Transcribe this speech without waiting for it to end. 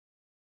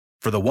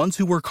For the ones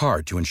who work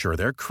hard to ensure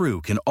their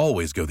crew can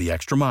always go the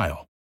extra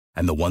mile,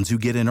 and the ones who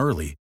get in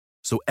early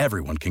so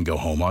everyone can go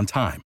home on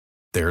time,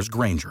 there's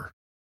Grainger,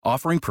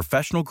 offering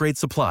professional-grade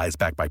supplies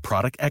backed by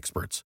product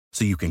experts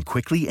so you can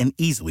quickly and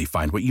easily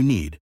find what you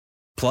need.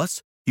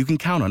 Plus, you can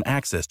count on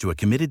access to a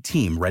committed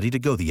team ready to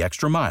go the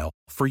extra mile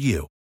for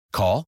you.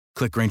 Call,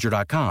 click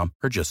Grainger.com,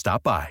 or just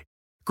stop by.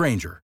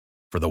 Grainger,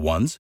 for the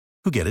ones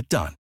who get it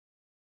done.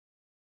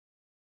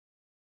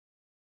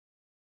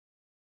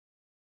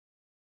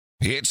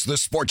 It's the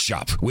Sports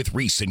Shop with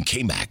Reese and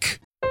Kmac.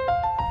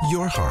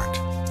 Your heart.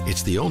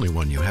 It's the only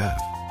one you have.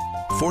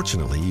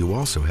 Fortunately, you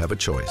also have a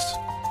choice.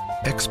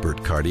 Expert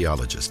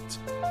cardiologists,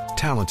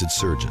 talented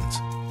surgeons,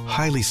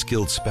 highly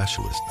skilled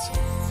specialists,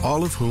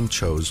 all of whom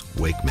chose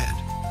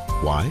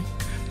WakeMed. Why?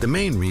 The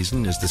main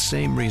reason is the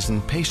same reason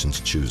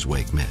patients choose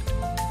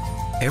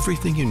WakeMed.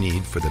 Everything you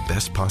need for the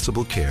best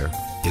possible care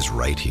is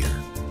right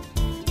here.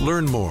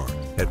 Learn more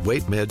at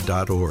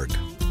wakemed.org.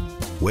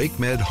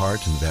 WakeMed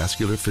Heart and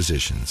Vascular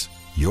Physicians.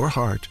 Your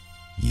heart,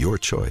 your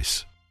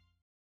choice.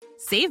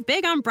 Save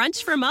big on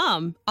brunch for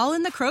mom, all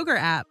in the Kroger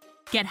app.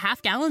 Get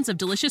half gallons of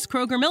delicious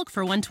Kroger milk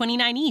for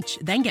 $1.29 each.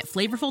 Then get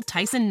flavorful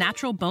Tyson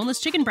natural boneless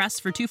chicken breasts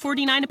for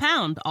 $2.49 a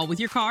pound, all with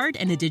your card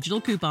and a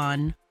digital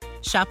coupon.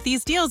 Shop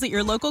these deals at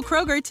your local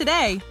Kroger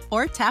today,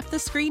 or tap the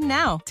screen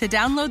now to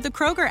download the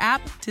Kroger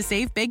app to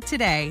save big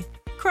today.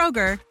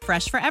 Kroger,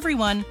 fresh for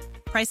everyone.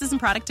 Prices and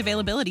product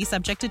availability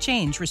subject to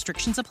change.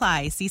 Restrictions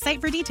apply. See site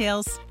for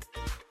details.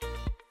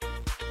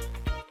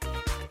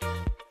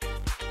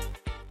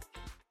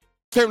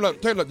 Turn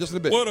it up just a little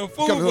bit. What a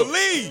fool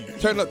believe.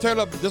 Turn it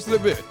up just a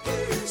little bit.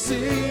 See,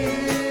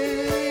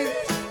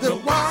 the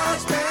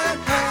wise man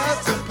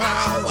has the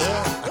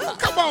power.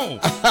 Come on.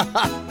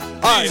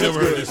 I ain't never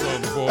heard this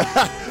song before.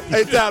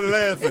 Ain't time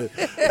laughing.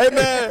 Hey,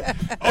 man.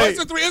 It's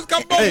a three. It's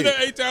come on there,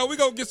 A-Town. We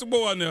gonna get some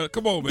more on there.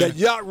 Come on, man. That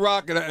yacht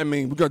rock, and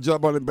we're gonna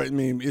jump on it, but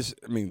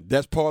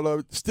that's part of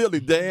it. Steely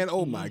Dan,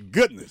 oh my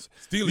goodness.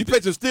 You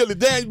played some Steely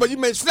Dan, but you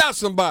may snap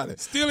somebody.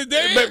 Steely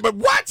Dan? But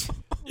what?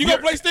 You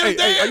gonna play Steely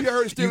Dan? Have you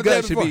heard Steely Dan?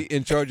 You guys should be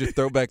in charge of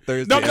Throwback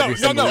Thursday. No.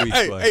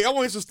 Hey, I want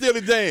to hear some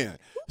Steely Dan.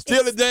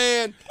 Steely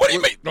Dan. What do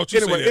you mean? Don't you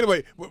say that?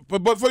 Anyway, but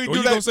before you do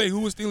that, you gonna say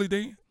who is Steely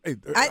Dan? Hey,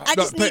 I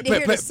just need to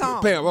hear the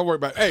song. Pam, don't worry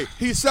about it. Hey,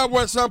 he's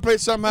somewhere,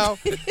 someplace, somehow.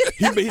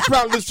 He's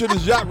probably listening to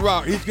this yacht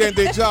rock. He's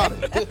GameDay Charlie.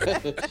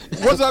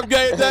 What's up,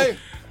 GameDay?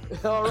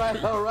 All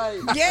right.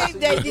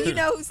 GameDay, do you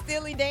know who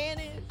Steely Dan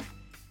is?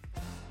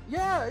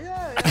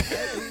 Yeah.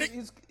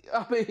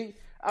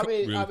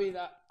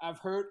 I've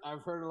heard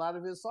a lot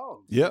of his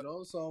songs. Yep. You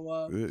know,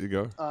 so there you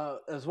go.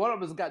 as one of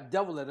them has got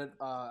devil in it.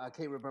 I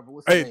can't remember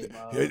what's the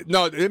name.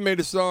 No, they made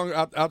a song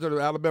out of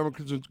the Alabama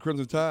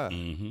Crimson Tide.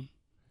 Mm-hmm.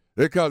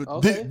 They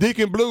called it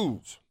Deacon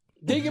Blues.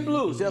 Deacon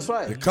Blues, that's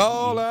right. They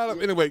call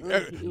out. Anyway,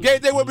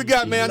 GameDay, what we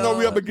got, man? I know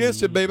we up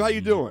against it, baby. How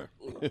you doing?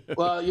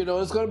 Well,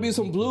 it's going to be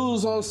some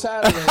blues on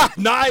Saturday.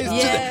 Nice.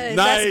 Yeah, nice.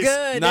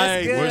 That's good.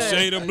 Nice. What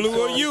shade of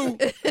blue are you?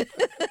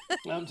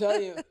 I'm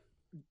telling you.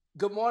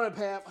 Good morning,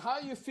 Pam. How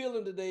are you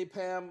feeling today,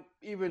 Pam?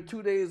 Even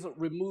 2 days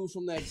removed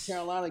from that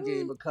Carolina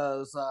game,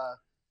 because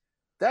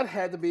that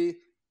had to be.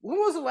 When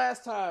was the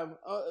last time,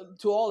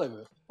 to all of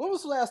you, when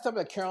was the last time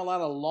that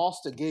Carolina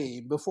lost a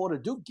game before the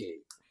Duke game?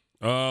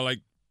 Like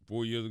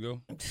 4 years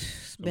ago.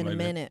 It's been a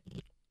minute.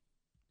 It's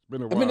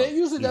been a while. That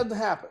usually doesn't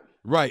happen.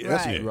 Right.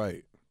 That's it.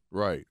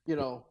 Right.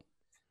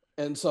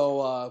 And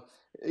so,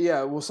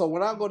 so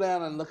when I go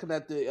down and looking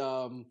at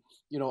the,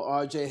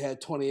 RJ had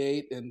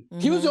 28, and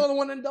he was the only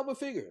one in double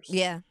figures.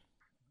 Yeah.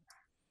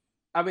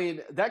 I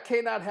mean, that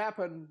cannot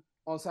happen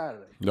on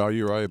Saturday. No,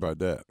 you're right about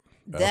that.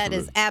 That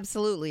is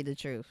absolutely the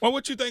truth. Well,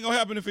 what you think gonna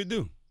happen if it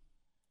do?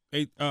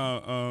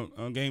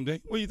 On game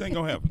day, what do you think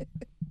gonna happen?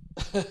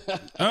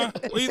 Huh?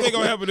 What do you think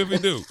gonna happen if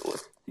it do?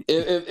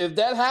 If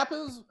that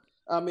happens,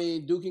 I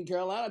mean, Duke and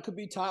Carolina could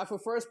be tied for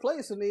first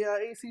place in the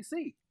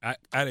ACC.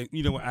 I didn't.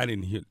 You know what? I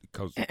didn't hear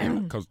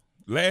because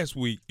last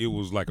week it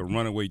was like a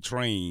runaway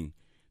train.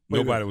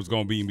 Nobody was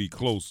going to be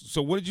close.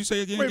 So what did you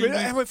say again?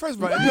 Wait, first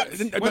of all,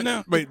 what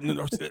now?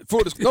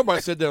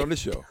 Nobody said that on this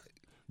show.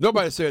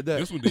 Nobody said that.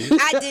 This one did.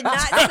 I did not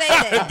say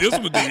that. This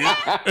one did.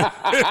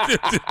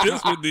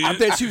 This one did. I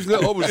think she was a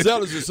little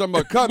overzealous in some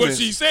of her comments.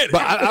 But she said it.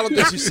 But I don't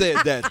think she said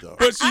that, though.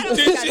 But she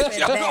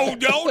did. Oh,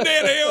 damn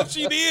the hell,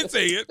 she did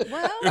say it.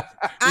 Well,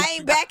 I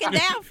ain't backing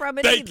down from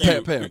it Thank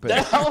either. Pam.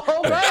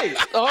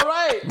 All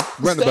right.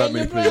 Run Stay about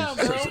me, your please. ground,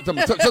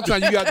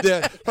 Sometimes you got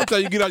that.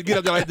 Sometimes you get out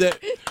there like that.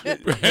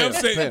 Pam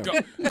said,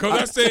 because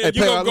I said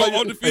you're going to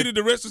go undefeated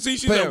the rest of the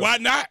season. She said, why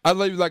not? I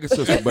love you like a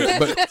sister,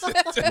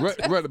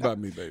 but run about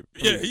me, baby.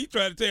 Yeah, he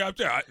tried to tell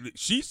you.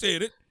 She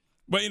said it.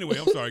 But anyway,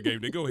 I'm sorry,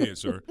 GameDay. Go ahead,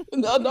 sir.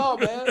 No,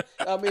 man.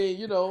 I mean,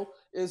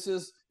 it's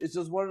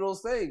just one of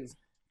those things.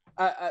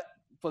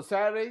 For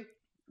Saturday,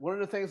 one of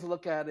the things to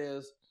look at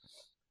is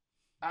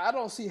I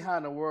don't see how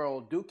in the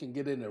world Duke can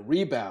get into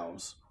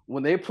rebounds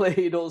when they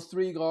play those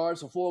 3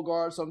 guards or 4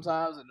 guards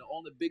sometimes, and the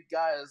only big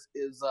guy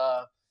is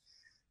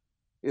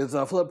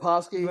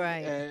Filipowski.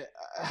 Right. And,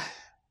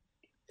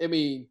 I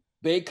mean,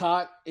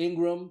 Baycott,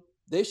 Ingram,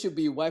 they should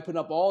be wiping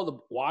up all the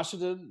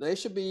Washington. They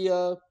should be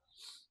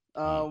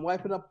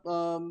wiping up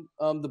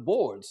the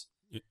boards.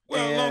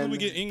 Well, as long as we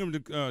get Ingram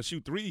to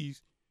shoot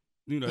threes,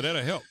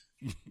 that'll help.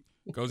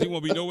 Because he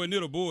won't be nowhere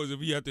near the boards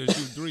if he out there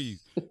shooting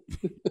threes.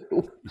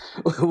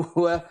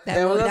 Well,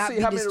 and let's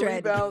see how many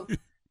rebounds.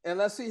 And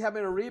let's see how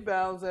many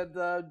rebounds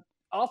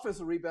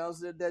offensive rebounds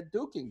that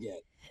Duke can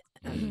get.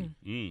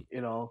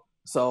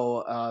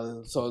 So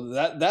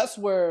that's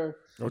where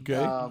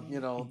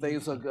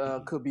things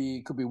could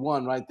be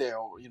won right there.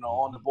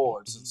 On the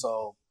boards, and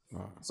so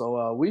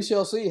we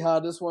shall see how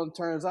this one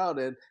turns out.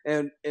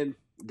 And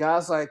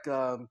guys like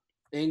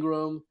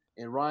Ingram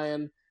and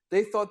Ryan,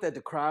 they thought that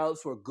the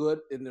crowds were good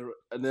in the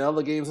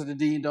other games at the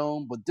Dean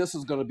Dome, but this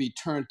is going to be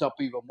turned up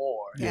even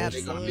more. Yeah,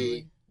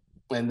 absolutely.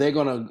 They're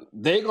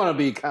gonna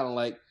be kind of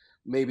like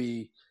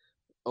maybe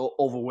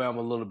overwhelmed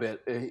a little bit.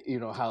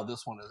 How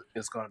this one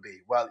is going to be.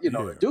 Well,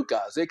 the Duke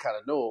guys, they kind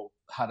of know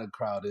how the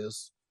crowd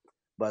is,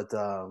 but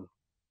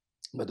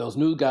those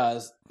new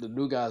guys, the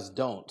new guys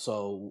don't.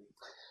 So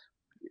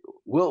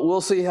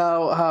we'll see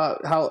how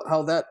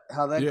that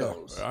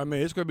goes. I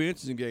mean, it's going to be an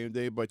interesting game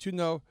day, but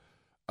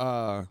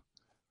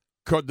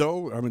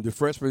Cordeaux, the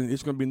freshman,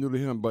 it's going to be new to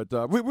him, but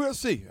we'll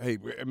see. Hey,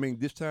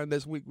 this time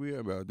next week,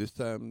 we'll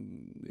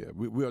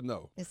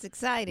know. It's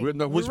exciting. We'll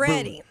know We're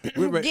ready.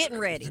 We're getting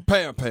ready.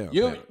 Pam.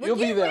 You'll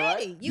be there,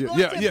 ready. right? You going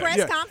to the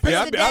press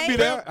conference today? I'll be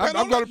there.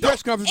 I'm going to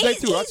press conference today,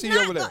 too. I'll see you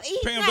over there.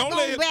 Pam, don't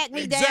let back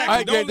me down. All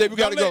right, GameDay, we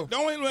got to go.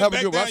 Don't let Have him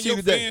a good back one. down your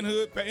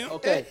fanhood, Pam.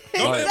 Okay.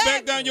 Don't let him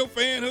back down your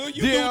fanhood.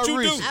 You do what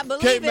you do. I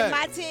believe in Kmac.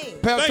 my team.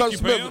 Pam,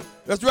 Smith.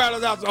 Let's ride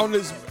it out on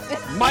this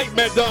Mike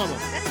McDonald.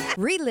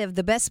 Relive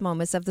the best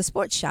moments of the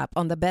Sports Shop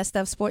on the Best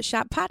of Sports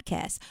Shop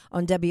podcast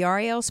on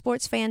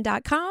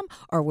WRLSportsFan.com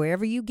or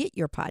wherever you get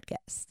your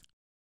podcasts.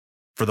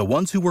 For the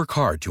ones who work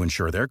hard to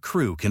ensure their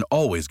crew can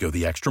always go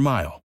the extra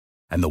mile,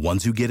 and the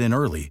ones who get in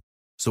early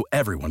so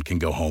everyone can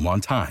go home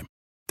on time,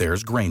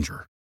 there's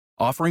Grainger,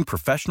 offering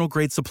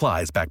professional-grade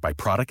supplies backed by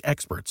product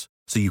experts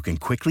so you can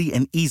quickly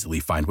and easily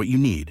find what you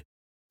need.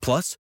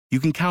 Plus, you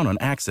can count on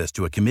access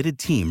to a committed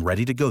team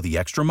ready to go the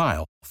extra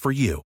mile for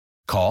you.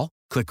 Call,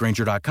 click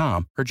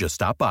Grainger.com, or just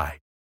stop by.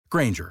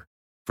 Grainger,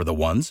 for the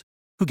ones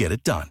who get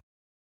it done.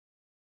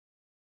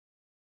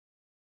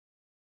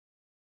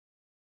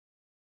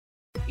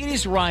 It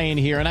is Ryan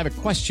here, and I have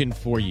a question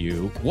for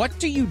you. What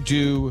do you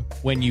do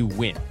when you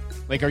win?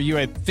 Like, are you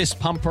a fist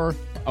pumper,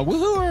 a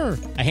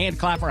woohooer, a hand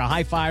clapper, a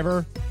high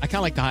fiver? I kind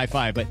of like the high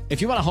five, but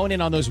if you want to hone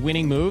in on those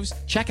winning moves,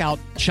 check out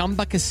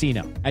Chumba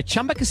Casino. At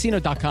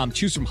ChumbaCasino.com,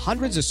 choose from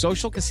hundreds of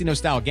social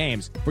casino-style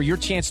games for your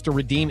chance to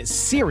redeem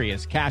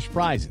serious cash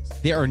prizes.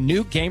 There are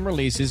new game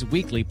releases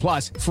weekly,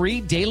 plus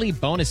free daily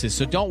bonuses,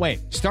 so don't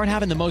wait. Start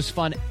having the most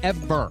fun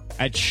ever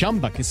at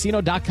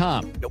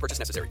ChumbaCasino.com. No purchase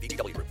necessary.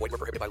 VGW Group. Void where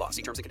prohibited by law.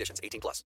 See terms and conditions. 18+.